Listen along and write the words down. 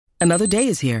Another day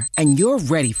is here, and you're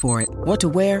ready for it. What to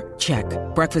wear? Check.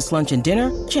 Breakfast, lunch, and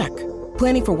dinner? Check.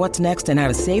 Planning for what's next and how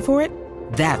to save for it?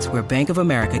 That's where Bank of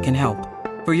America can help.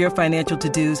 For your financial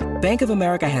to-dos, Bank of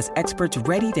America has experts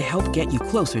ready to help get you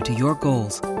closer to your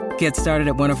goals. Get started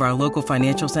at one of our local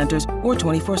financial centers or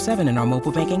 24/7 in our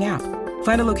mobile banking app.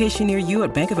 Find a location near you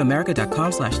at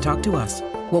bankofamerica.com/talktous.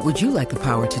 What would you like the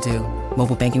power to do?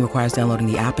 Mobile banking requires downloading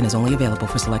the app and is only available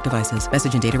for select devices.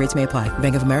 Message and data rates may apply.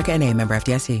 Bank of America N.A., member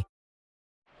FDIC.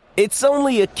 It's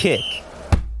only a kick,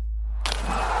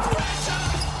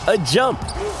 a jump,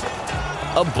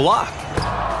 a block.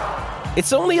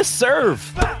 It's only a serve.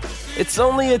 It's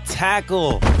only a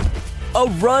tackle, a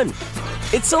run.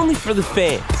 It's only for the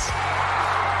fans.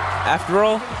 After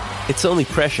all, it's only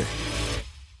pressure.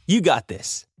 You got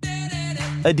this.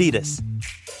 Adidas.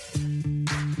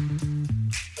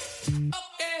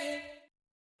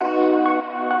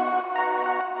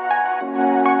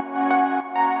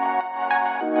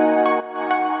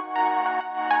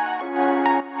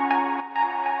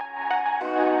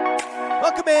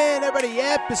 Welcome in, everybody.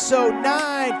 Episode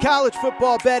 9, College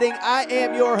Football Betting. I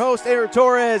am your host, Aaron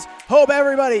Torres. Hope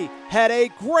everybody had a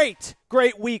great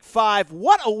week 5.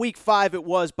 What a week 5 it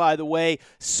was, by the way.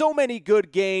 So many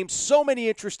good games, so many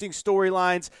interesting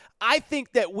storylines. I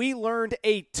think that we learned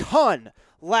a ton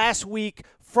last week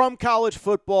from college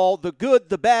football. The good,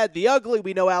 the bad, the ugly.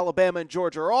 We know Alabama and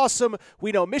Georgia are awesome.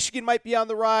 We know Michigan might be on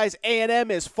the rise. A&M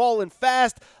is falling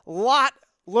fast. Lot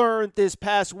learned this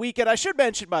past weekend. I should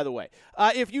mention, by the way,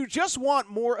 if you just want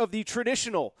more of the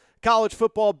traditional college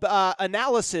football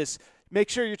analysis, make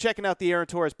sure you're checking out the Aaron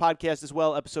Torres podcast as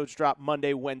well. Episodes drop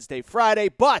Monday, Wednesday, Friday.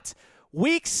 But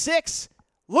week 6,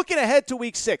 looking ahead to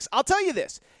week 6, I'll tell you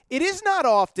this. It is not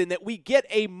often that we get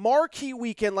a marquee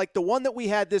weekend like the one that we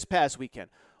had this past weekend.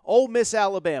 Ole Miss,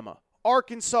 Alabama,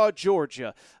 Arkansas,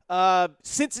 Georgia,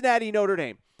 Cincinnati, Notre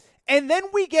Dame. And then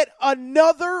we get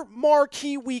another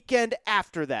marquee weekend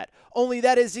after that. Only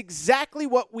that is exactly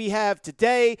what we have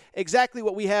today, exactly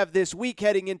what we have this week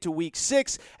heading into week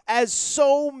 6. As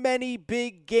so many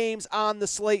big games on the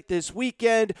slate this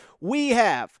weekend, we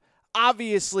have,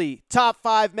 obviously, top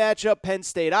 5 matchup, Penn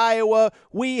State, Iowa.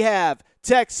 We have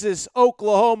Texas,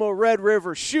 Oklahoma, Red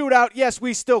River shootout. Yes,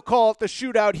 we still call it the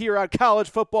shootout here on College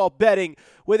Football Betting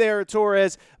with Aaron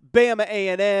Torres. Bama,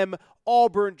 A&M,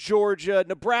 Auburn, Georgia,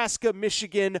 Nebraska,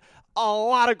 Michigan, a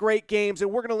lot of great games,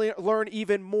 and we're going to learn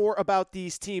even more about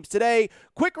these teams today.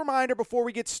 Quick reminder before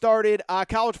we get started,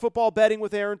 College Football Betting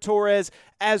with Aaron Torres,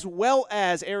 as well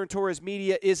as Aaron Torres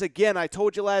Media is, again, I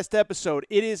told you last episode,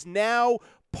 it is now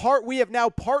we have now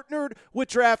partnered with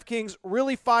DraftKings,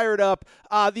 really fired up.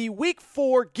 The Week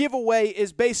 4 giveaway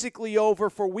is basically over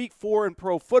for Week 4 in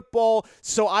pro football,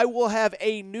 so I will have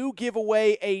a new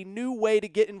giveaway, a new way to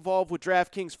get involved with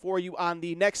DraftKings for you on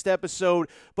the next episode.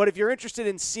 But if you're interested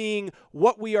in seeing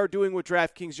what we are doing with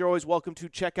DraftKings, you're always welcome to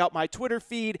check out my Twitter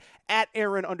feed at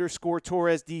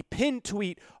Aaron_Torres. The pinned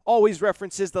tweet always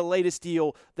references the latest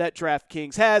deal that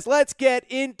DraftKings has. Let's get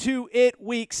into it.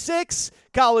 Week 6,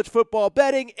 College Football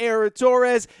Betting, Aaron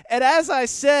Torres. And as I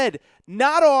said,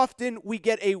 not often we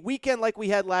get a weekend like we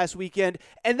had last weekend,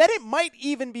 and then it might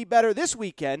even be better this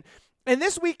weekend. And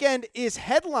this weekend is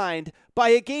headlined by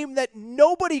a game that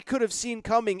nobody could have seen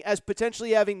coming as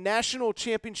potentially having national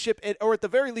championship or at the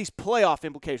very least playoff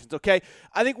implications, okay?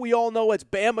 I think we all know it's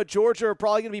Bama, Georgia are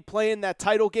probably going to be playing that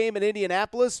title game in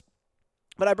Indianapolis.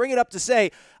 But I bring it up to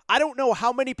say, I don't know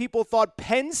how many people thought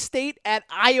Penn State at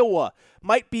Iowa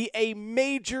might be a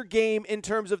major game in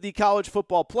terms of the college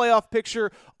football playoff picture.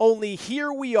 Only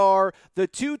here we are. The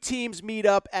two teams meet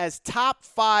up as top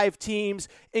 5 teams.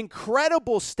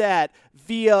 Incredible stat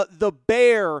via the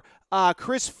Bear,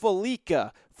 Chris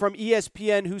Felica from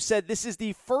ESPN, who said this is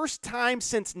the first time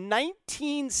since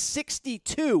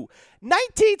 1962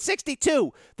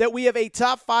 that we have a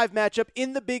top 5 matchup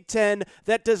in the Big Ten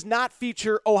that does not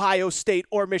feature Ohio State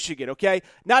or Michigan, okay?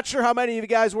 Not sure how many of you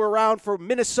guys were around for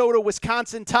Minnesota,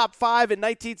 Wisconsin top 5 in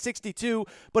 1962,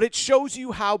 but it shows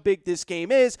you how big this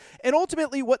game is. And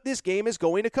ultimately what this game is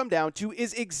going to come down to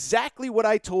is exactly what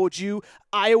I told you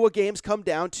Iowa games come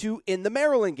down to in the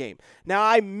Maryland game. Now,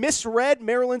 I misread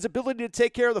Maryland's ability to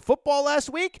take care of the football last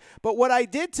week, but what I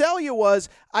did tell you was,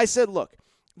 I said, look,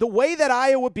 the way that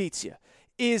Iowa beats you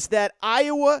is that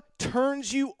Iowa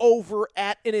turns you over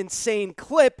at an insane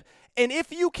clip, and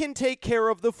if you can take care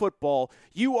of the football,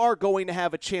 you are going to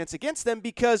have a chance against them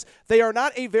because they are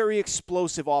not a very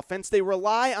explosive offense. They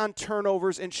rely on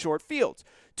turnovers and short fields.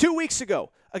 2 weeks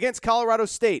ago against Colorado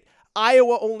State,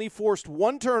 Iowa only forced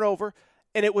one turnover,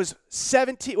 and it was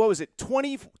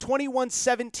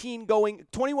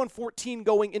 21-14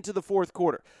 going into the fourth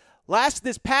quarter.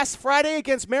 This past Friday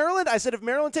against Maryland, I said if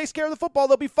Maryland takes care of the football,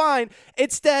 they'll be fine.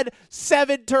 Instead,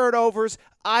 7 turnovers.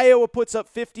 Iowa puts up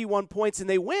 51 points and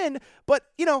they win. But,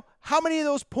 how many of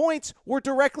those points were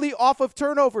directly off of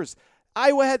turnovers?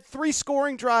 Iowa had 3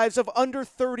 scoring drives of under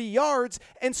 30 yards,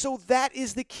 and so that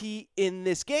is the key in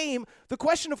this game. The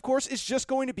question, of course, is just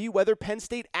going to be whether Penn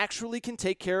State actually can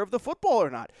take care of the football or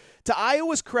not. To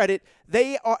Iowa's credit,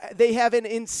 they have an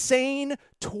insane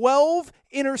 12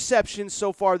 interceptions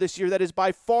so far this year. That is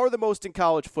by far the most in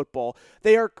college football.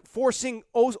 They are forcing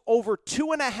over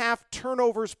 2.5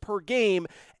 turnovers per game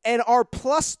and are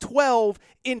plus 12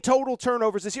 in total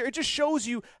turnovers this year. It just shows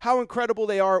you how incredible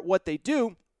they are at what they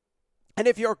do. And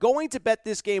if you're going to bet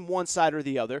this game one side or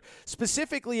the other,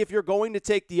 specifically if you're going to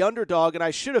take the underdog, and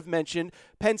I should have mentioned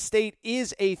Penn State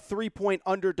is a 3-point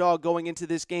underdog going into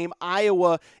this game.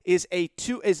 Iowa is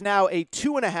now a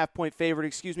 2.5-point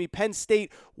favorite. Penn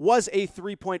State was a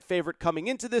 3-point favorite coming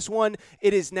into this one.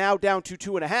 It is now down to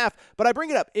 2.5. But I bring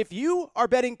it up. If you are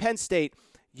betting Penn State,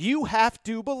 you have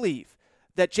to believe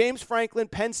that James Franklin,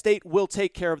 Penn State, will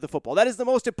take care of the football. That is the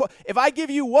most important. If I give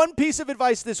you one piece of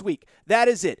advice this week, that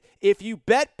is it. If you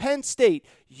bet Penn State,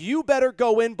 you better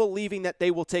go in believing that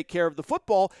they will take care of the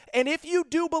football. And if you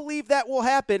do believe that will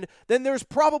happen, then there's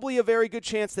probably a very good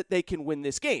chance that they can win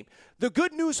this game. The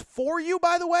good news for you,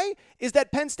 by the way, is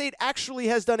that Penn State actually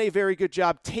has done a very good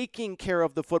job taking care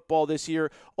of the football this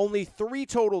year. Only 3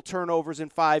 total turnovers in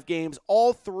 5 games.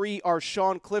 All 3 are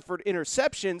Sean Clifford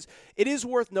interceptions. It is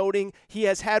worth noting he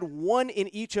has had 1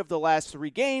 in each of the last 3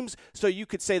 games, so you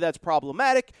could say that's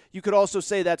problematic. You could also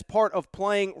say that's part of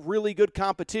playing really good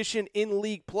competition in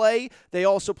league play. They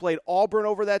also played Auburn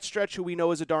over that stretch, who we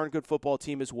know is a darn good football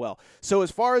team as well. So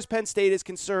as far as Penn State is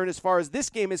concerned, as far as this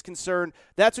game is concerned,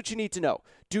 that's what you need to know.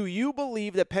 Do you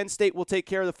believe that Penn State will take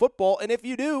care of the football? And if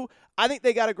you do, I think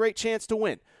they got a great chance to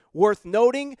win. Worth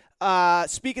noting,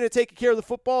 speaking of taking care of the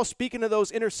football, speaking of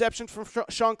those interceptions from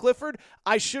Sean Clifford,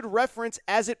 I should reference,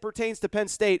 as it pertains to Penn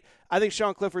State, I think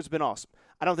Sean Clifford's been awesome.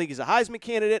 I don't think he's a Heisman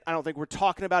candidate. I don't think we're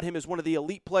talking about him as one of the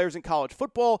elite players in college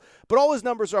football, but all his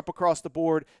numbers are up across the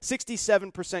board.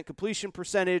 67% completion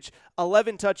percentage,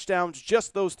 11 touchdowns,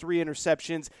 just those 3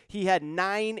 interceptions. He had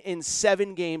 9 in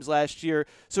 7 games last year.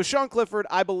 So Sean Clifford,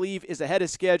 I believe, is ahead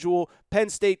of schedule. Penn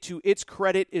State, to its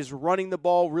credit, is running the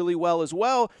ball really well as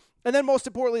well. And then most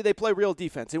importantly, they play real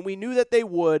defense. And we knew that they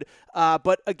would.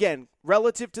 But again,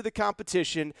 relative to the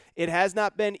competition, it has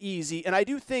not been easy. And I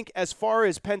do think as far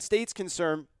as Penn State's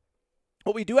concerned,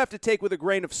 what we do have to take with a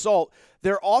grain of salt,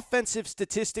 their offensive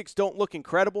statistics don't look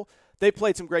incredible. They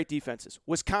played some great defenses.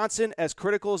 Wisconsin, as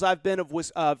critical as I've been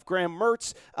of Graham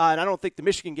Mertz, and I don't think the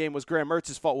Michigan game was Graham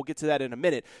Mertz's fault. We'll get to that in a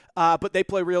minute. But they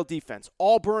play real defense.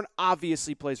 Auburn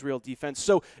obviously plays real defense.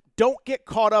 So don't get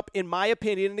caught up, in my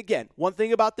opinion. And again, one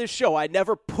thing about this show, I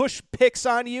never push picks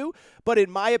on you, but in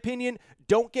my opinion,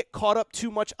 don't get caught up too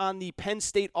much on the Penn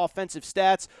State offensive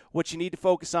stats. What you need to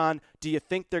focus on, do you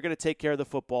think they're going to take care of the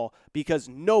football? Because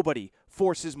nobody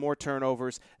forces more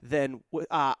turnovers than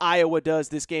Iowa does.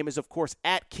 This game is, of course,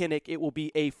 at Kinnick. It will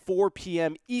be a 4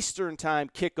 p.m. Eastern time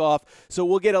kickoff. So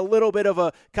we'll get a little bit of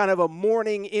a kind of a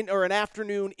morning or an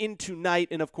afternoon into night.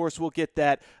 And, of course, we'll get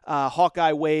that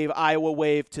Hawkeye wave, Iowa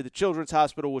wave to the Children's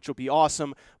Hospital, which will be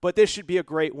awesome. But this should be a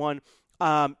great one.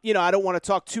 I don't want to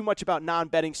talk too much about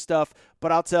non-betting stuff,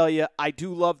 but I'll tell you, I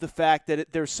do love the fact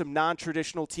that there's some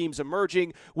non-traditional teams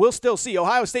emerging. We'll still see.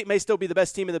 Ohio State may still be the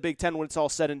best team in the Big Ten when it's all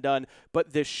said and done,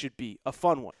 but this should be a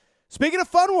fun one. Speaking of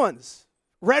fun ones,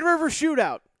 Red River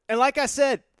Shootout. And like I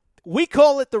said, we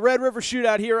call it the Red River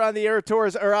Shootout here on the Aaron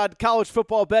Torres, or on College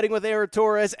Football Betting with Aaron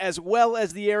Torres, as well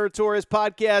as the Aaron Torres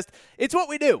podcast. It's what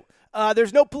we do.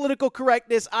 There's no political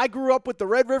correctness. I grew up with the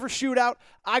Red River Shootout.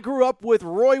 I grew up with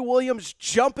Roy Williams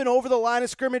jumping over the line of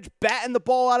scrimmage, batting the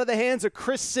ball out of the hands of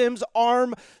Chris Sims'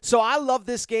 arm. So I love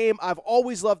this game. I've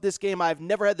always loved this game. I've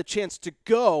never had the chance to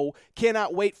go.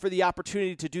 Cannot wait for the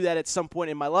opportunity to do that at some point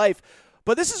in my life.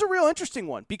 But this is a real interesting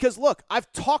one because, look, I've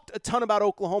talked a ton about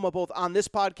Oklahoma both on this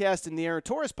podcast and the Aaron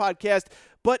Torres podcast,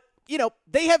 but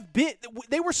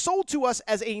they were sold to us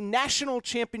as a national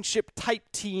championship type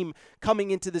team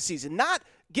coming into the season. Not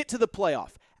get to the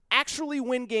playoff, actually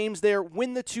win games there,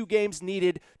 win the 2 games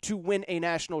needed to win a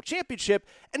national championship.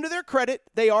 And to their credit,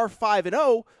 they are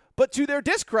 5-0. But to their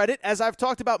discredit, as I've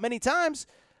talked about many times,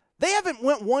 they haven't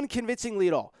won convincingly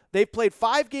at all. They've played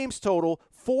 5 games total,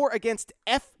 4 against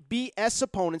FBS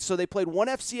opponents. So they played 1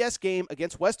 FCS game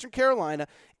against Western Carolina.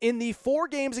 In the 4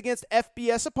 games against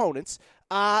FBS opponents,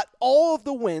 all of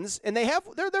the wins, and they're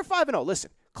 5-0.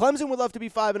 Listen, Clemson would love to be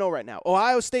 5-0 right now.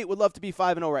 Ohio State would love to be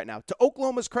 5-0 right now. To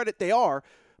Oklahoma's credit, they are.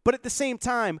 But at the same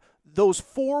time, those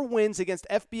 4 wins against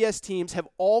FBS teams have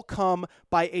all come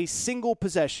by a single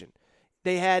possession.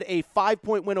 They had a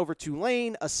 5-point win over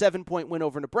Tulane, a 7-point win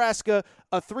over Nebraska,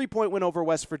 a 3-point win over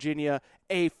West Virginia,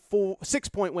 a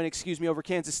 6-point win, over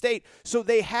Kansas State. So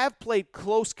they have played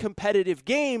close competitive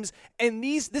games, and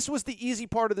this was the easy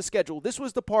part of the schedule. This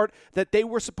was the part that they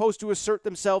were supposed to assert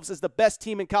themselves as the best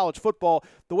team in college football,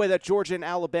 the way that Georgia and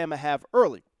Alabama have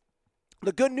early.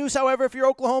 The good news, however, if you're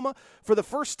Oklahoma, for the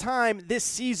first time this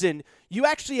season, you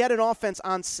actually had an offense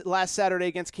on last Saturday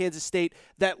against Kansas State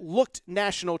that looked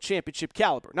national championship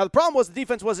caliber. Now, the problem was the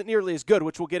defense wasn't nearly as good,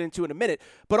 which we'll get into in a minute.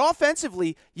 But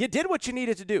offensively, you did what you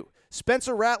needed to do.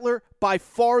 Spencer Rattler, by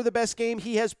far the best game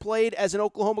he has played as an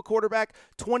Oklahoma quarterback,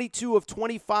 22 of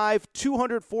 25,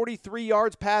 243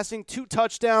 yards passing, 2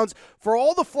 touchdowns. For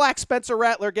all the flack Spencer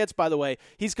Rattler gets, by the way,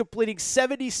 he's completing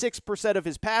 76% of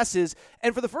his passes.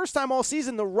 And for the first time all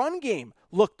season, the run game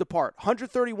looked the part.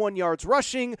 131 yards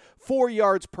rushing, 4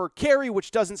 yards per carry,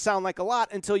 which doesn't sound like a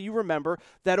lot until you remember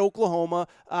that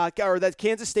that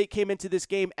Kansas State came into this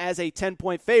game as a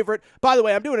 10-point favorite. By the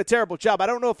way, I'm doing a terrible job. I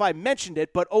don't know if I mentioned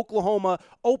it, but Oklahoma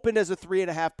opened as a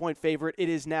 3.5-point favorite. It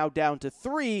is now down to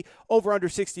 3, over under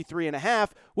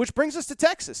 63.5, which brings us to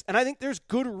Texas. And I think there's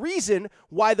good reason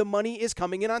why the money is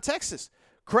coming in on Texas.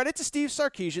 Credit to Steve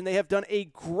Sarkisian. They have done a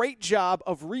great job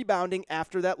of rebounding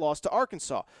after that loss to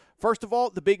Arkansas. First of all,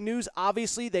 the big news,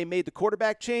 obviously, they made the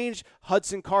quarterback change.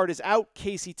 Hudson Card is out.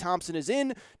 Casey Thompson is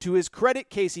in. To his credit,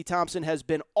 Casey Thompson has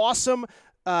been awesome.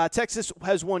 Texas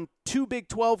has won 2 Big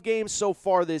 12 games so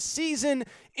far this season.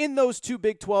 In those 2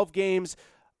 Big 12 games,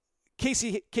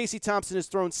 Casey Thompson has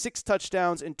thrown 6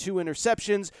 touchdowns and 2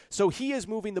 interceptions, so he is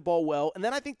moving the ball well. And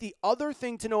then I think the other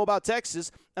thing to know about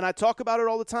Texas, and I talk about it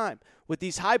all the time, with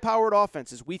these high-powered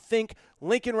offenses, we think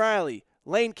Lincoln Riley,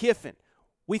 Lane Kiffin,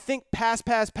 we think pass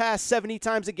 70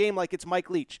 times a game like it's Mike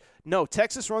Leach. No,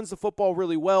 Texas runs the football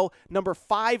really well. Number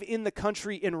 5 in the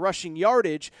country in rushing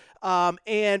yardage,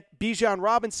 and Bijan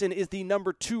Robinson is the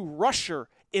number 2 rusher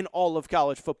in all of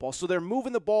college football. So they're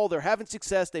moving the ball. They're having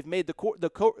success. They've made the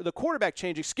quarterback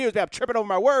change. Excuse me, I'm tripping over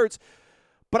my words.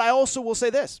 But I also will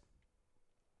say this.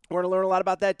 We're going to learn a lot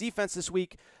about that defense this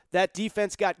week. That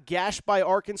defense got gashed by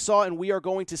Arkansas, and we are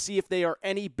going to see if they are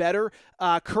any better.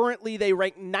 Currently, they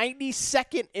rank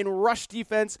 92nd in rush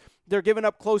defense. They're giving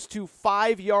up close to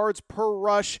 5 yards per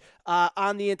rush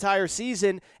on the entire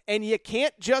season. And you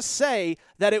can't just say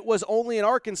that it was only an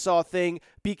Arkansas thing,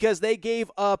 because they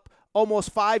gave up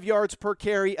almost 5 yards per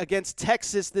carry against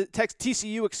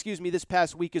TCU, this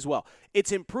past week as well.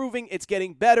 It's improving, it's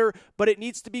getting better, but it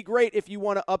needs to be great if you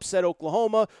want to upset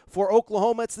Oklahoma. For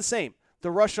Oklahoma, it's the same. The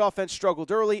rush offense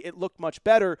struggled early. It looked much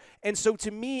better. And so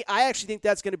to me, I actually think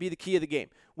that's going to be the key of the game.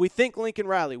 We think Lincoln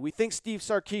Riley. We think Steve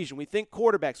Sarkisian. We think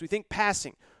quarterbacks. We think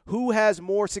passing. Who has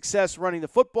more success running the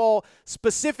football?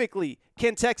 Specifically,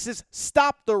 can Texas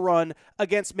stop the run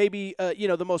against maybe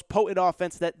the most potent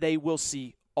offense that they will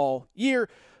see all year?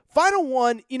 Final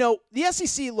one, the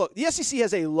SEC, the SEC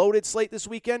has a loaded slate this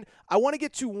weekend. I want to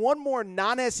get to one more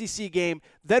non-SEC game,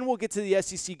 then we'll get to the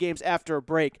SEC games after a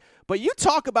break. But you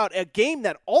talk about a game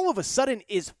that all of a sudden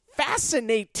is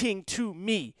fascinating to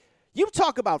me. You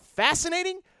talk about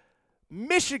fascinating?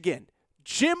 Michigan,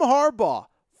 Jim Harbaugh,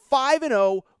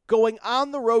 5-0, going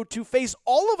on the road to face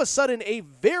all of a sudden a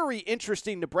very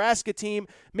interesting Nebraska team.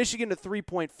 Michigan a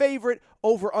 3-point favorite,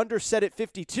 over under set at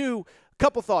 52.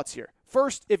 Couple thoughts here.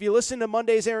 First, if you listen to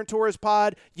Monday's Aaron Torres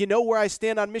pod, you know where I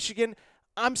stand on Michigan.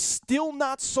 I'm still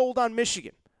not sold on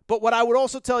Michigan. But what I would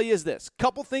also tell you is this.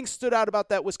 Couple things stood out about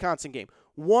that Wisconsin game.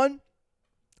 One,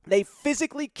 they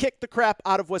physically kicked the crap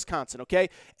out of Wisconsin, okay?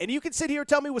 And you can sit here and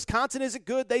tell me Wisconsin isn't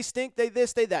good, they stink, they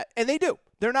this, they that. And they do.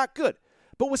 They're not good.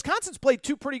 But Wisconsin's played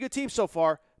 2 pretty good teams so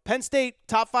far. Penn State,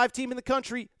 top 5 team in the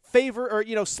country,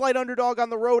 slight underdog on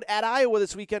the road at Iowa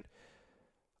this weekend.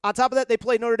 On top of that, they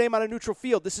played Notre Dame on a neutral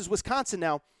field. This is Wisconsin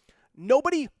now.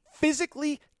 Nobody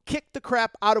physically kicked the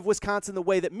crap out of Wisconsin the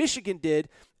way that Michigan did,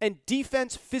 and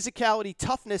defense, physicality,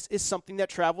 toughness is something that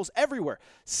travels everywhere.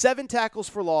 7 tackles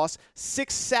for loss,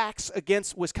 6 sacks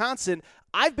against Wisconsin.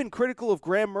 I've been critical of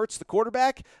Graham Mertz, the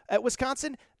quarterback at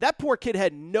Wisconsin. That poor kid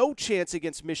had no chance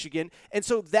against Michigan, and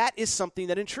so that is something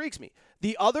that intrigues me.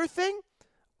 The other thing,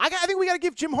 I think we got to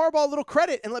give Jim Harbaugh a little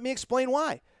credit, and let me explain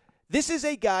why. This is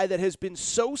a guy that has been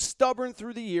so stubborn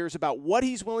through the years about what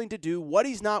he's willing to do, what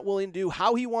he's not willing to do,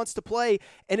 how he wants to play.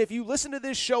 And if you listen to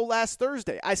this show last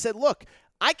Thursday, I said, look,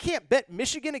 I can't bet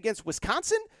Michigan against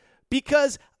Wisconsin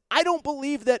because I don't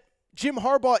believe that Jim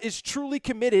Harbaugh is truly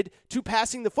committed to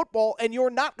passing the football, and you're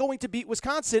not going to beat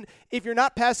Wisconsin if you're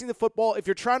not passing the football, if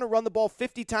you're trying to run the ball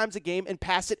 50 times a game and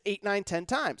pass it 8, 9, 10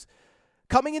 times.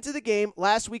 coming into the game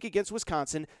last week against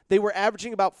Wisconsin, they were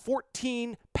averaging about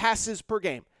 14 passes per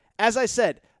game. As I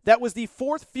said, that was the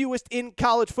fourth fewest in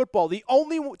college football. The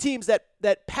only teams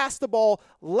that passed the ball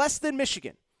less than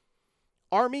Michigan: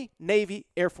 Army, Navy,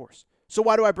 Air Force. So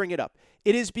why do I bring it up?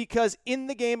 It is because in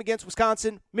the game against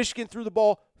Wisconsin, Michigan threw the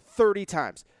ball 30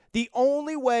 times. The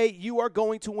only way you are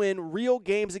going to win real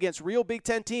games against real Big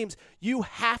Ten teams, you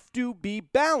have to be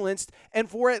balanced. And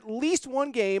for at least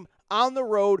one game on the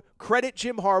road, credit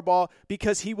Jim Harbaugh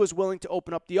because he was willing to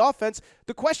open up the offense.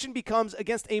 The question becomes,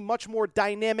 against a much more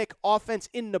dynamic offense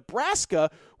in Nebraska,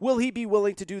 will he be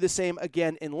willing to do the same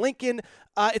again in Lincoln?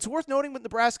 It's worth noting with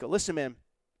Nebraska. Listen, man.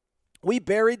 We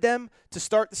buried them to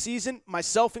start the season,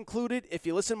 myself included. If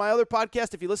you listen to my other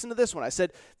podcast, if you listen to this one, I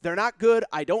said they're not good.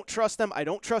 I don't trust them. I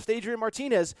don't trust Adrian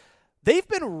Martinez. They've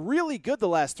been really good the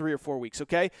last 3 or 4 weeks,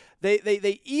 okay?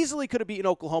 They easily could have beaten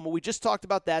Oklahoma. We just talked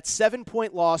about that.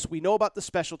 7-point loss. We know about the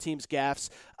special teams gaffes.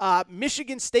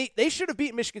 Michigan State, they should have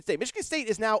beaten Michigan State. Michigan State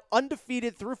is now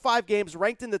undefeated through 5 games,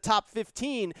 ranked in the top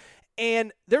 15.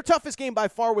 And their toughest game by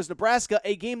far was Nebraska,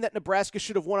 a game that Nebraska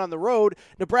should have won on the road.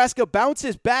 Nebraska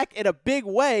bounces back in a big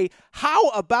way. How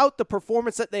about the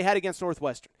performance that they had against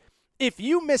Northwestern? If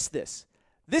you missed this,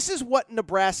 this is what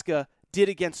Nebraska did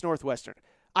against Northwestern.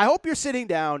 I hope you're sitting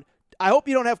down. I hope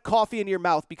you don't have coffee in your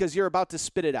mouth because you're about to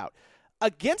spit it out.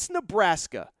 Against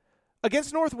Northwestern,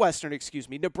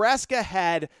 Nebraska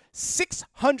had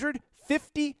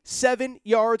 657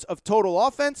 yards of total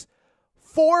offense,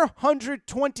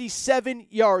 427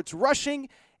 yards rushing,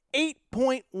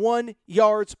 8.1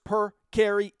 yards per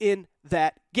carry in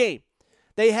that game.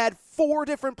 They had 4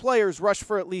 different players rush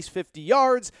for at least 50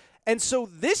 yards, and so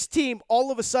this team all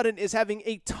of a sudden is having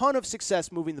a ton of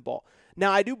success moving the ball.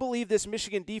 Now, I do believe this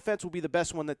Michigan defense will be the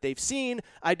best one that they've seen.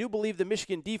 I do believe the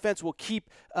Michigan defense will keep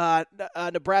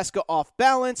Nebraska off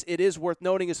balance. It is worth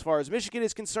noting as far as Michigan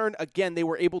is concerned, again, they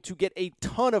were able to get a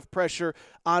ton of pressure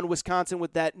on Wisconsin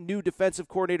with that new defensive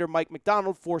coordinator, Mike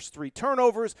Macdonald, forced 3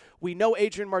 turnovers. We know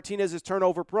Adrian Martinez is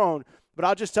turnover prone, but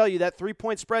I'll just tell you that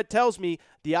 3-point spread tells me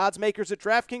the odds makers at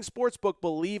DraftKings Sportsbook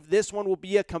believe this one will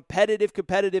be a competitive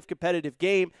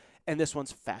game, and this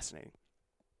one's fascinating.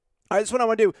 All right, this is what I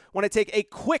want to do. I want to take a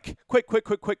quick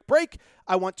break.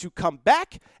 I want to come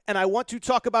back, and I want to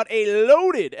talk about a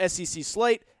loaded SEC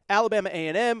slate: Alabama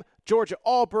A&M, Georgia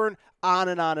Auburn, on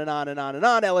and on and on and on and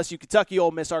on. LSU Kentucky,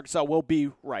 Ole Miss Arkansas. We'll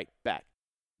be right back.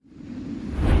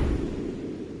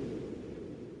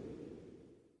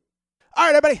 All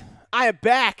right, everybody, I am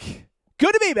back.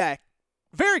 Good to be back.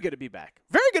 Very good to be back.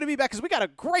 Very good to be back because we got a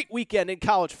great weekend in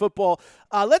college football.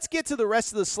 Let's get to the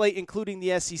rest of the slate, including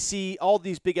the SEC, all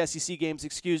these big SEC games,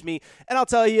 And I'll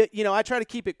tell you, I try to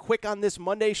keep it quick on this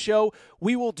Monday show.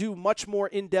 We will do much more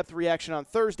in-depth reaction on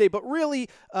Thursday. But really,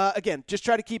 again, just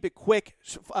try to keep it quick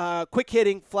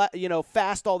hitting,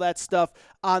 fast, all that stuff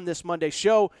on this Monday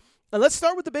show. And let's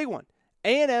start with the big one,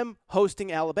 A&M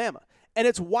hosting Alabama. And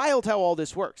it's wild how all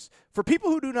this works. For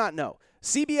people who do not know,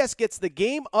 CBS gets the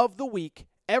game of the week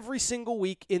every single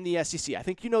week in the SEC. I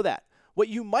think you know that. What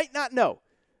you might not know,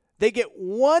 they get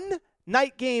one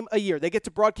night game a year. They get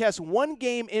to broadcast one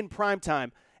game in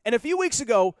primetime. And a few weeks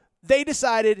ago, they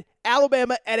decided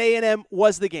Alabama at A&M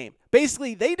was the game.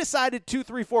 Basically, they decided 2,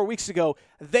 3, 4 weeks ago,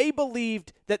 they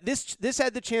believed that this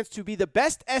had the chance to be the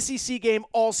best SEC game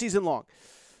all season long.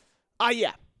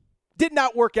 Yeah. Did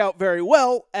not work out very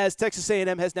well, as Texas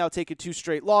A&M has now taken 2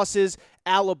 straight losses.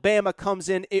 Alabama comes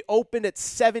in. It opened at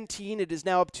 17. It is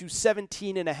now up to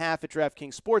 17.5 at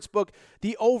DraftKings Sportsbook.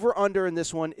 The over-under in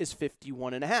this one is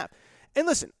 51.5. And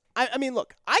listen, I mean,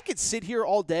 look, I could sit here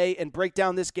all day and break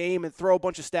down this game and throw a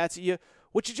bunch of stats at you.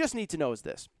 What you just need to know is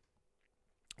this.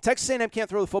 Texas A&M can't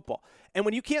throw the football. And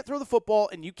when you can't throw the football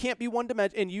and you can't be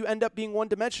one-dimensional and you end up being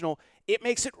one-dimensional, it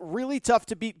makes it really tough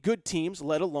to beat good teams,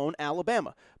 let alone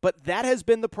Alabama. But that has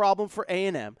been the problem for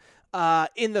A&M.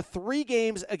 In the 3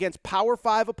 games against Power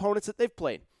 5 opponents that they've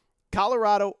played,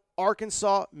 Colorado,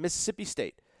 Arkansas, Mississippi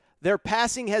State, their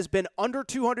passing has been under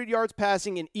 200 yards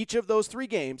passing in each of those 3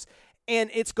 games,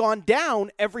 and it's gone down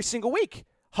every single week.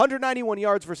 191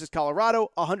 yards versus Colorado,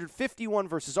 151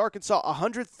 versus Arkansas,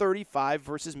 135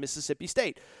 versus Mississippi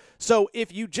State. So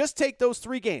if you just take those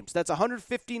 3 games, that's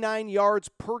 159 yards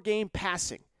per game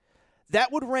passing.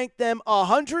 That would rank them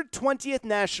 120th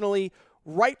nationally,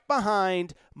 right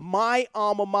behind my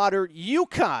alma mater,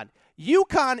 UConn.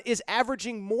 UConn is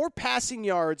averaging more passing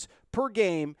yards per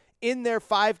game in their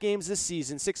 5 games this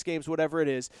season, 6 games, whatever it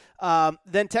is,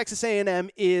 than Texas A&M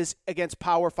is against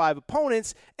Power 5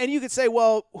 opponents. And you could say,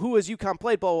 well, who has UConn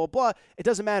played, blah, blah, blah. It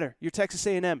doesn't matter. You're Texas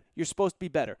A&M. You're supposed to be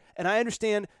better. And I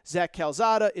understand Zach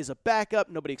Calzada is a backup.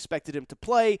 Nobody expected him to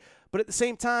play. But at the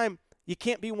same time, You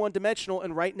can't be one-dimensional,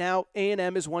 and right now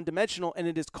A&M is one-dimensional, and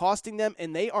it is costing them,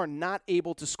 and they are not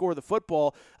able to score the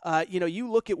football.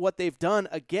 You look at what they've done,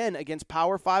 again, against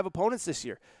Power 5 opponents this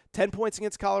year. 10 points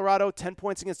against Colorado, 10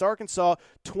 points against Arkansas,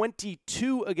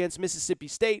 22 against Mississippi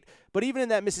State. But even in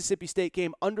that Mississippi State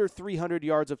game, under 300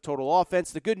 yards of total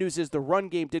offense. The good news is the run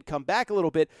game did come back a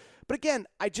little bit. But again,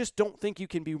 I just don't think you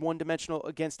can be one-dimensional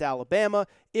against Alabama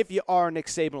if you are Nick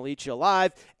Saban will eat you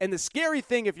alive. And the scary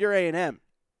thing if you're A&M,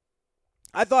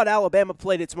 I thought Alabama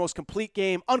played its most complete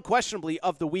game, unquestionably,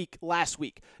 of the week last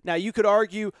week. Now, you could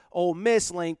argue Ole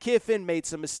Miss, Lane Kiffin made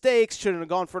some mistakes, shouldn't have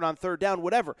gone for it on third down,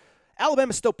 whatever.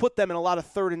 Alabama still put them in a lot of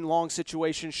third and long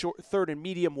situations, short, third and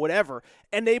medium, whatever,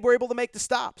 and they were able to make the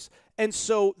stops. And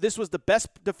so this was the best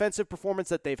defensive performance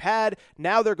that they've had.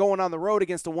 Now they're going on the road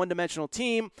against a one-dimensional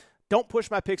team. Don't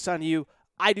push my picks on you.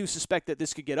 I do suspect that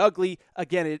this could get ugly.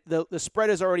 Again, the spread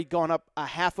has already gone up a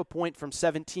half a point from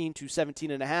 17 to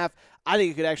 17.5. I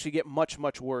think it could actually get much,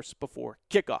 much worse before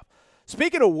kickoff.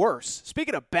 Speaking of worse,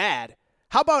 speaking of bad,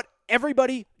 how about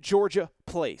everybody Georgia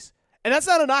plays? And that's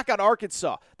not a knock on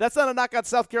Arkansas. That's not a knock on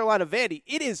South Carolina Vandy.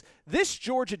 It is this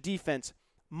Georgia defense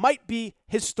might be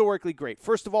historically great.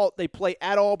 First of all, they play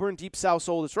at Auburn, Deep South's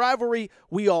oldest rivalry.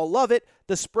 We all love it.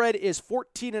 The spread is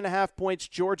 14.5 points.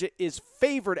 Georgia is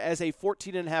favored as a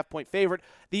 14.5 point favorite.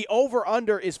 The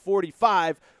over-under is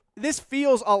 45. This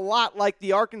feels a lot like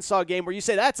the Arkansas game where you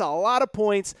say that's a lot of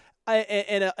points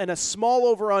and a small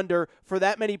over-under for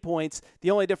that many points.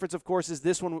 The only difference, of course, is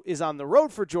this one is on the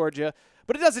road for Georgia.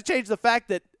 But it doesn't change the fact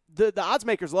that the odds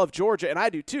makers love Georgia, and I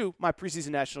do too. My preseason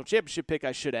national championship pick,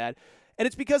 I should add. And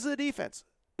it's because of the defense.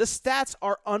 The stats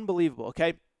are unbelievable,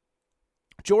 okay?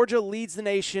 Georgia leads the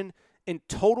nation in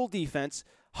total defense,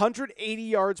 180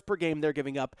 yards per game they're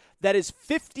giving up. That is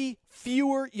 50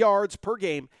 fewer yards per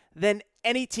game than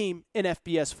any team in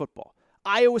FBS football.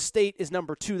 Iowa State is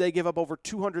number 2. They give up over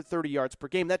 230 yards per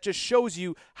game. That just shows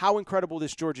you how incredible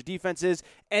this Georgia defense is.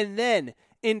 And then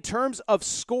in terms of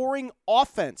scoring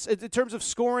offense, in terms of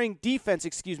scoring defense,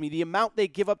 the amount they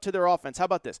give up to their offense, how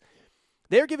about this?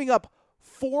 They're giving up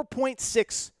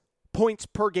 4.6 points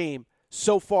per game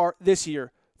so far this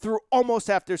year through almost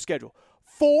half their schedule.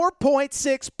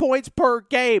 4.6 points per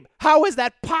game. How is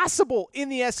that possible in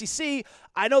the SEC?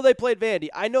 I know they played Vandy.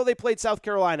 I know they played South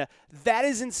Carolina. That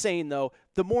is insane, though.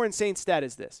 The more insane stat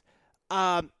is this.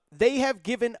 They have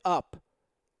given up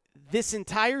this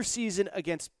entire season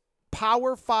against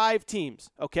Power 5 teams,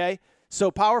 okay?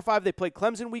 So Power 5, they played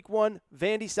Clemson week 1,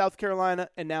 Vandy, South Carolina,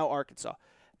 and now Arkansas.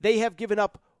 They have given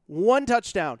up 1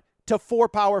 touchdown to 4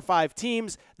 Power 5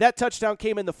 teams. That touchdown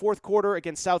came in the fourth quarter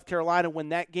against South Carolina when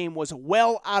that game was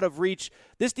well out of reach.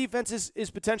 This defense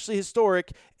is potentially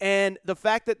historic, and the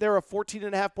fact that they're a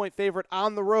 14.5 point favorite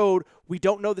on the road, we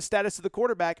don't know the status of the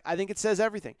quarterback, I think it says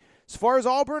everything. As far as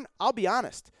Auburn, I'll be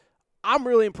honest. I'm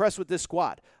really impressed with this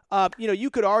squad. You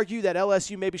could argue that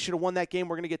LSU maybe should have won that game.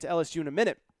 We're going to get to LSU in a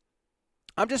minute.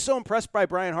 I'm just so impressed by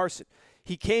Brian Harsin.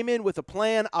 He came in with a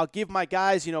plan. I'll give my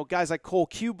guys, guys like Cole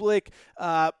Kubelik,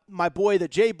 my boy, the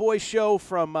J-Boy Show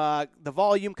from The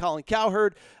Volume, Colin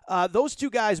Cowherd. Those two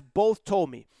guys both told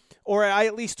me, or I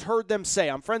at least heard them say,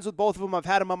 I'm friends with both of them. I've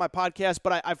had them on my podcast,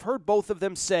 but I've heard both of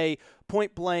them say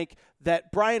point blank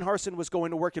that Brian Harsin was going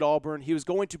to work at Auburn. He was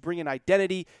going to bring an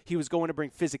identity. He was going to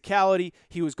bring physicality.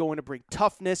 He was going to bring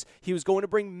toughness. He was going to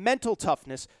bring mental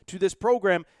toughness to this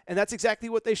program, and that's exactly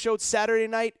what they showed Saturday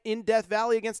night in Death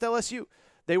Valley against LSU.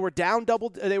 They were down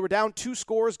 2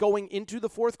 scores going into the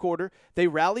fourth quarter. They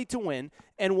rallied to win,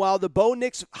 and while the Bo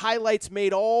Nix highlights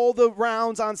made all the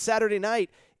rounds on Saturday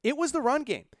night, it was the run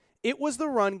game. It was the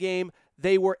run game.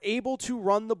 They were able to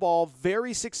run the ball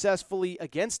very successfully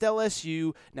against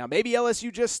LSU. Now, maybe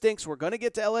LSU just stinks. We're going to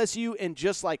get to LSU in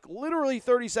just like literally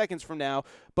 30 seconds from now.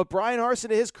 But Brian Harsin,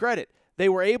 to his credit, they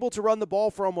were able to run the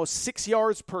ball for almost 6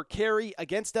 yards per carry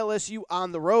against LSU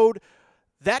on the road.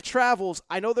 That travels.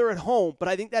 I know they're at home, but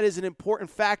I think that is an important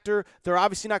factor. They're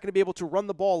obviously not going to be able to run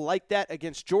the ball like that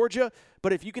against Georgia.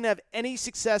 But if you can have any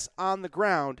success on the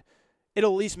ground,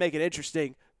 it'll at least make it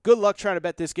interesting. Good luck trying to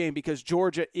bet this game because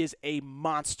Georgia is a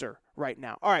monster right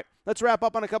now. All right, let's wrap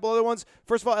up on a couple other ones.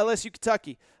 First of all, LSU,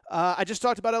 Kentucky. I just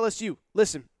talked about LSU.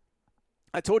 Listen,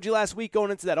 I told you last week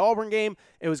going into that Auburn game,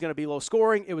 it was going to be low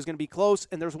scoring, it was going to be close,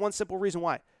 and there's one simple reason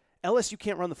why. LSU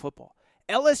can't run the football.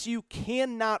 LSU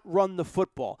cannot run the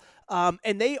football.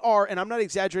 And they are, and I'm not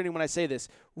exaggerating when I say this,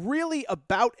 really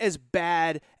about as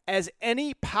bad as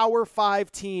any Power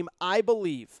 5 team, I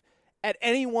believe, at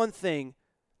any one thing.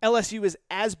 LSU is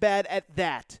as bad at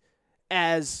that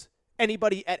as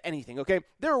anybody at anything, okay?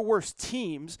 There are worse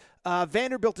teams.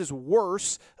 Vanderbilt is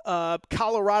worse.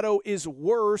 Colorado is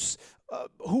worse.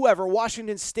 Whoever,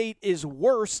 Washington State is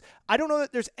worse. I don't know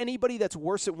that there's anybody that's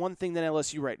worse at one thing than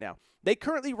LSU right now. They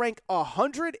currently rank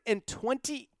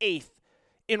 128th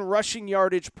in rushing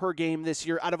yardage per game this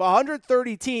year out of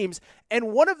 130 teams,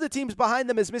 and one of the teams behind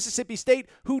them is Mississippi State,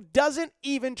 who doesn't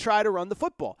even try to run the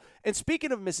football. And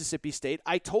speaking of Mississippi State,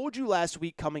 I told you last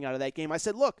week coming out of that game, I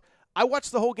said, look, I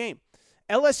watched the whole game.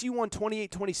 LSU won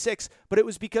 28-26, but it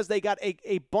was because they got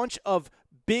a bunch of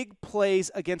big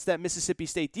plays against that Mississippi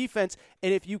State defense,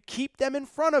 and if you keep them in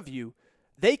front of you,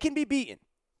 they can be beaten.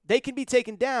 They can be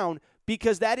taken down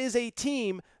because that is a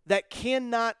team that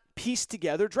cannot piece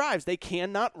together drives. They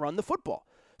cannot run the football.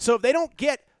 So if they don't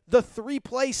get the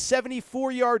 3-play,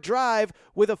 74-yard drive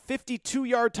with a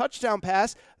 52-yard touchdown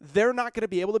pass, they're not going to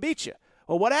be able to beat you.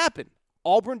 Well, what happened?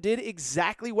 Auburn did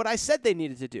exactly what I said they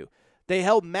needed to do. They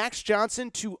held Max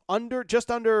Johnson to just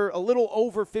under a little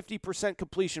over 50%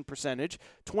 completion percentage,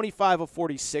 25 of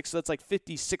 46, so that's like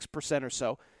 56% or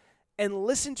so. And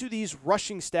listen to these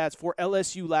rushing stats for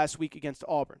LSU last week against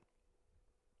Auburn.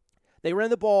 They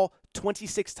ran the ball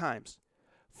 26 times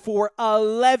for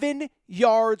 11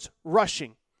 yards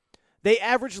rushing. They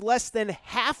averaged less than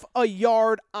half a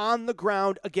yard on the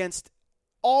ground against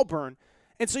Auburn.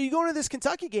 And so you go into this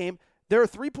Kentucky game, they're a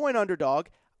 3-point underdog.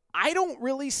 I don't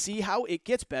really see how it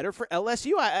gets better for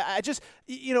LSU. I just,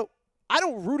 I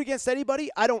don't root against anybody.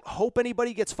 I don't hope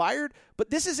anybody gets fired, but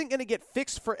this isn't going to get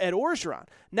fixed for Ed Orgeron.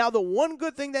 Now, the one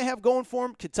good thing they have going for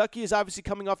them, Kentucky is obviously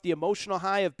coming off the emotional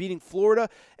high of beating Florida,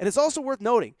 and it's also worth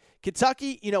noting,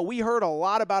 Kentucky, we heard a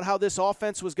lot about how this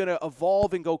offense was going to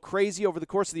evolve and go crazy over the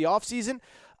course of the offseason.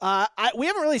 We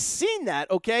haven't really seen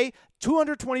that, okay?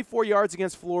 224 yards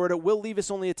against Florida. Will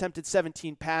Levis only attempted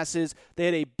 17 passes. They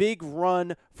had a big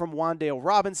run from Wan'Dale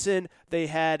Robinson. They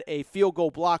had a field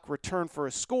goal block return for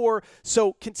a score.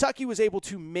 So Kentucky was able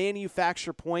to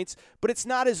manufacture points, but it's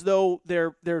not as though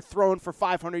they're throwing for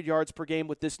 500 yards per game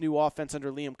with this new offense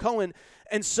under Liam Cohen.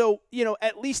 And so,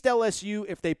 at least LSU,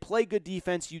 if they play good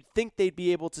defense, you'd think they'd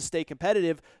be able to stay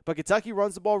competitive. But Kentucky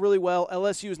runs the ball really well.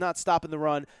 LSU is not stopping the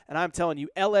run. And I'm telling you,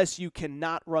 LSU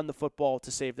cannot run the football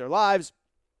to save their lives.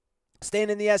 Staying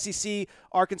in the SEC,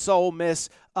 Arkansas will miss.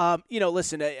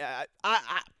 Listen,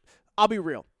 I'll be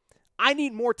real. I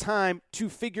need more time to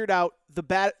figure out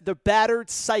the battered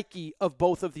psyche of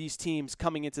both of these teams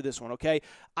coming into this one, okay?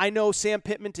 I know Sam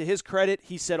Pittman, to his credit,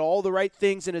 he said all the right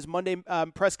things in his Monday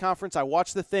press conference. I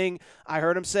watched the thing. I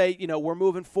heard him say, we're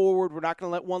moving forward. We're not going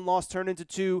to let one loss turn into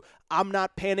two. I'm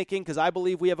not panicking because I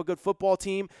believe we have a good football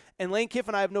team. And Lane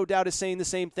Kiffin, I have no doubt, is saying the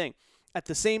same thing. At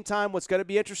the same time, what's going to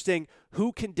be interesting,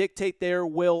 who can dictate their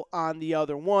will on the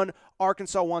other one?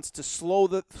 Arkansas wants to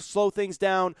slow things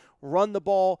down, run the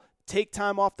ball, take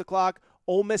time off the clock.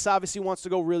 Ole Miss obviously wants to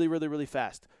go really, really, really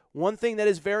fast. One thing that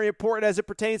is very important as it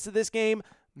pertains to this game,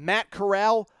 Matt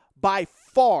Corral, by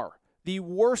far the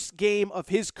worst game of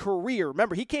his career.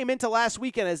 Remember, he came into last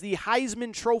weekend as the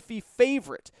Heisman Trophy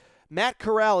favorite. Matt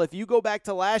Corral, if you go back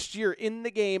to last year in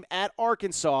the game at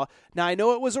Arkansas, now I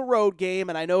know it was a road game,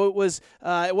 and I know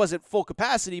it wasn't full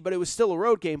capacity, but it was still a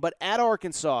road game. But at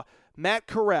Arkansas, Matt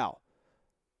Corral,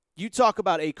 you talk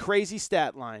about a crazy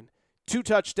stat line. 2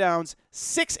 touchdowns,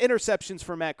 6 interceptions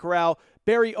for Matt Corral.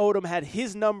 Barry Odom had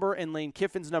his number and Lane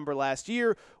Kiffin's number last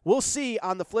year. We'll see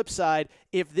on the flip side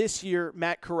if this year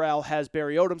Matt Corral has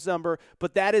Barry Odom's number.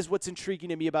 But that is what's intriguing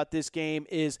to me about this game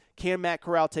is, can Matt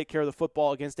Corral take care of the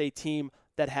football against a team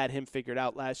that had him figured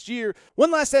out last year?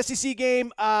 One last SEC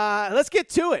game. Let's get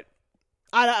to it.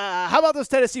 How about those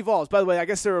Tennessee Vols? By the way, I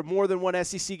guess there are more than one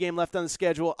SEC game left on the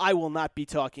schedule. I will not be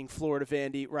talking Florida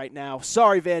Vandy right now.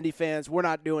 Sorry, Vandy fans. We're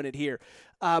not doing it here.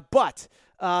 But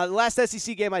the last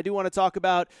SEC game I do want to talk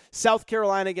about, South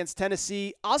Carolina against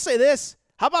Tennessee. I'll say this.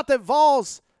 How about the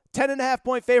Vols?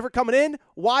 10.5-point favorite coming in.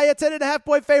 Why a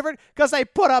 10.5-point favorite? Because they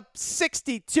put up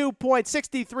 62 points,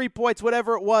 63 points,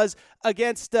 whatever it was,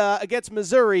 against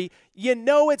Missouri. You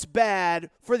know it's bad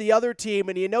for the other team,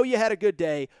 and you know you had a good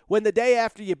day when the day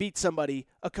after you beat somebody,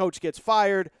 a coach gets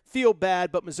fired. Feel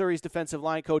bad, but Missouri's defensive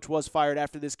line coach was fired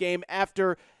after this game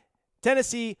after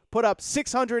Tennessee put up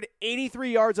 683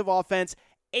 yards of offense,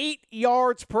 8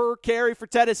 yards per carry for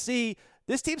Tennessee.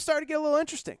 This team started to get a little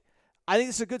interesting. I think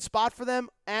this is a good spot for them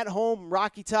at home.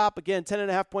 Rocky Top, again,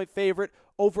 10.5-point favorite.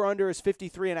 Over-under is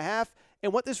 53.5.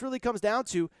 And what this really comes down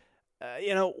to,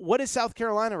 what is South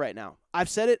Carolina right now? I've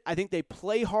said it. I think they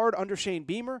play hard under Shane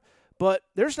Beamer, but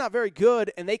they're just not very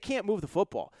good, and they can't move the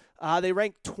football. They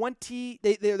rank 20.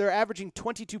 They're averaging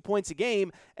 22 points a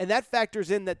game, and that factors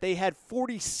in that they had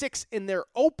 46 in their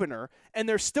opener, and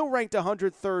they're still ranked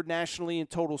 103rd nationally in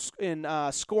total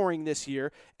scoring this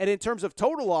year. And in terms of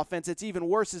total offense, it's even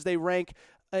worse as they rank.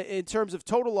 In terms of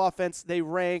total offense, they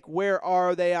rank. Where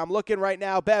are they? I'm looking right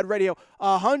now. Bad radio.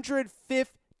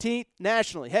 115th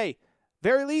nationally. Hey,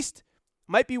 very least.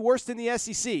 Might be worse than the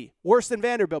SEC, worse than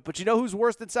Vanderbilt. But you know who's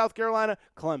worse than South Carolina?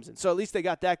 Clemson. So at least they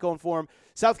got that going for them.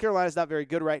 South Carolina's not very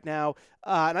good right now.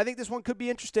 And I think this one could be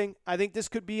interesting. I think this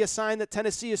could be a sign that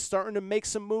Tennessee is starting to make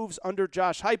some moves under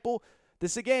Josh Heupel.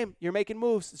 This is a game. You're making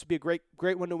moves. This would be a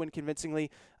great one to win convincingly.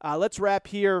 Let's wrap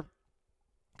here.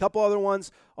 A couple other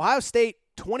ones. Ohio State,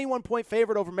 21-point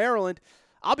favorite over Maryland.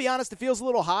 I'll be honest, it feels a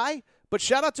little high. But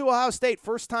shout out to Ohio State.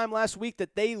 First time last week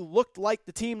that they looked like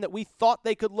the team that we thought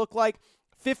they could look like.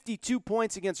 52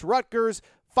 points against Rutgers,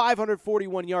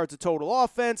 541 yards of total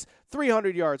offense,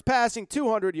 300 yards passing,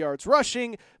 200 yards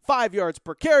rushing, 5 yards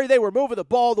per carry. They were moving the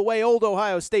ball the way old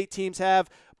Ohio State teams have.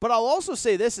 But I'll also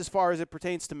say this as far as it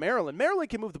pertains to Maryland.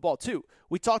 Maryland can move the ball too.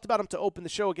 We talked about them to open the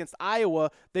show against Iowa.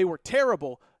 They were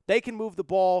terrible. They can move the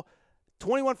ball.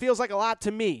 21 feels like a lot to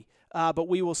me, but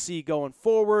we will see going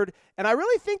forward. And I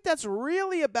really think that's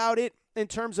really about it in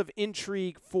terms of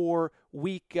intrigue for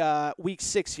week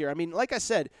 6 here. I mean, like I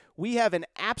said, we have an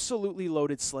absolutely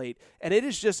loaded slate, and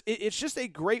it's just a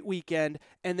great weekend,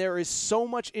 and there is so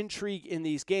much intrigue in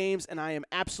these games, and I am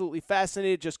absolutely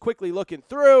fascinated. Just quickly looking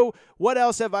through, what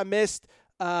else have I missed?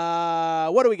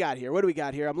 What do we got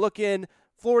here? I'm looking.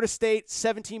 Florida State,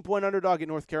 17-point underdog at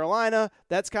North Carolina.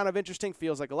 That's kind of interesting.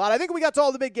 Feels like a lot. I think we got to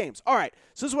all the big games. All right,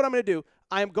 so this is what I'm going to do.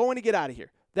 I am going to get out of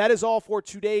here. That is all for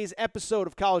today's episode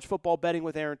of College Football Betting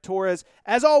with Aaron Torres.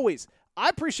 As always, I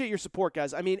appreciate your support,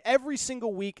 guys. I mean, every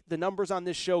single week, the numbers on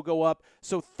this show go up.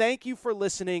 So thank you for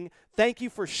listening. Thank you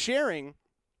for sharing,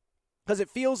 because it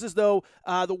feels as though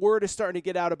the word is starting to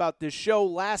get out about this show.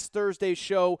 Last Thursday's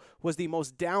show was the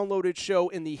most downloaded show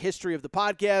in the history of the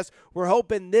podcast. We're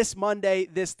hoping this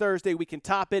Thursday, we can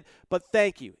top it. But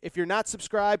thank you. If you're not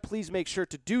subscribed, please make sure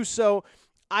to do so.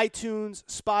 iTunes,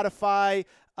 Spotify,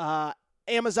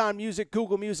 Amazon Music,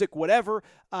 Google Music, whatever.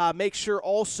 Make sure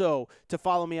also to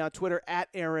follow me on Twitter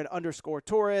at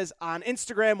Aaron_Torres. On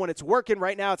Instagram, when it's working,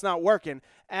 right now it's not working,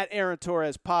 at Aaron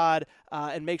Torres Pod.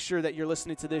 And make sure that you're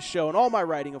listening to this show and all my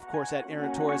writing, of course, at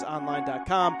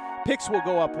AaronTorresOnline.com. Picks will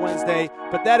go up Wednesday.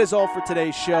 But that is all for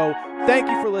today's show. Thank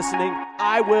you for listening.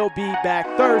 I will be back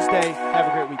Thursday. Have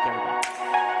a great weekend.